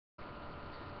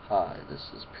Hi, this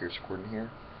is Pierce Gordon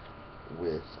here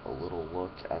with a little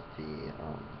look at the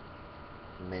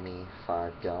mini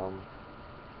 5 gum.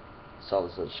 Saw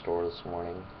this at the store this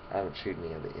morning. I haven't chewed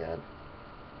any of it yet.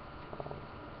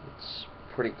 It's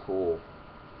pretty cool.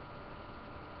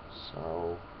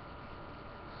 So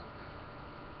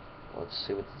let's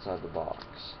see what's inside the box.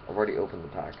 I've already opened the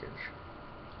package.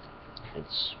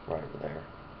 It's right over there.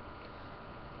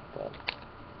 But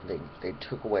they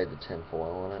took away the tin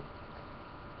foil in it.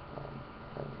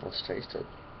 And let's taste it.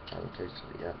 I haven't tasted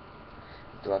it yet.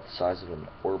 It's about the size of an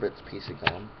Orbit's piece of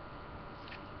gum.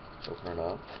 Open it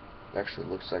up. It actually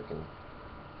looks like an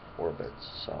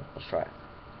Orbit's, so let's try it.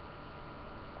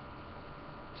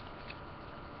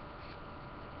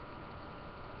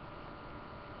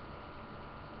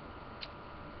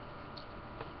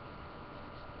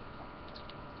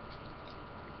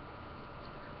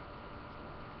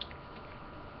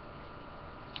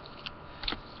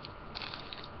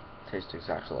 Tastes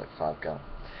exactly like 5 gum.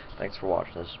 Thanks for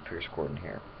watching. This is Pierce Gordon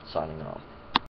here, signing off.